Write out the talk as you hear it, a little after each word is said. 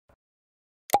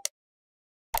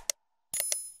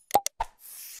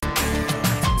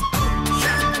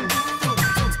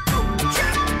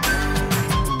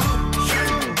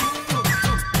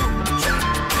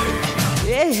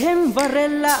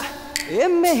වරෙල්ලා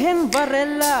එමෙහෙන්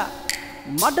වරෙල්ලා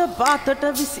මඩ පාතට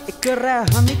විසි එක රෑ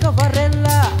හමික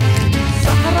වරෙල්ලා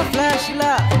සහර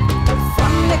ෆ්ලෑෂ්ලා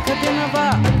ෆන් එක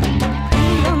දෙනවා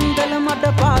පිළියන්දල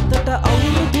මඩ පාතට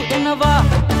අවුරුදු එනවා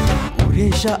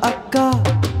උරේෂ අක්කා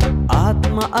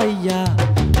ආත්ම අයියා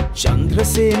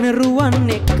චන්ද්‍රසේන රුවන්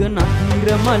එක්ක නහිර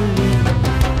මල්ලි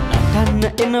නටන්න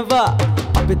එනවා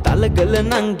අපේ තලගල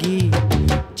නංගී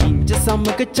චිංච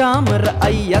සමක චාමර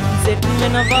අයියත් සෙට්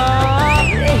වෙනවා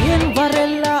එහෙන්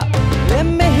වරෙල්ලා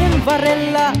එමෙහෙන්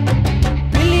වරෙල්ලා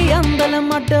පිළියන්දල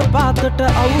මඩ පාතට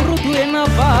අවුරුදු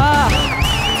එනවා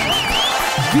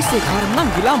විසේකාර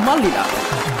නංගිලා මල්ලිලා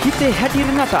හිතේ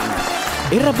හැටිර නටන්න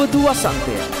එරබදු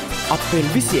වසන්තය අප්‍රේල්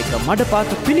 21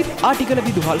 මඩපාත පිලිප් ආටිගල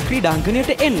විදුහල්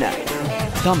ක්‍රීඩාංගණයට එන්න.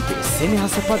 දම්පේ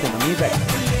සෙනෙහස පදනමේ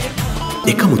වැඩ.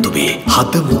 එකමුතුවේ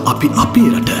හදමු අපි අපේ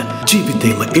රට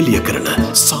ජීවිතේම එළිය කරන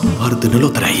සංවර්ධන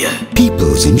ලොතරැය.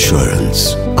 People's Insurance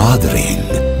ආදරයෙන්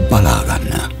බලා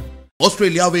ගන්න.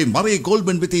 ඔස්ට්‍රේලියාවේ මරේ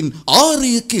ගෝල්ඩ්මන් වෙතින්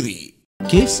ආර්ය කිරි.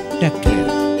 කේස් ටැක්කර්.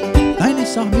 දෛනික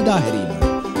සහවිදා හැරීම.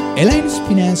 එලයින්ස්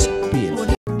ෆිනෑන්ස්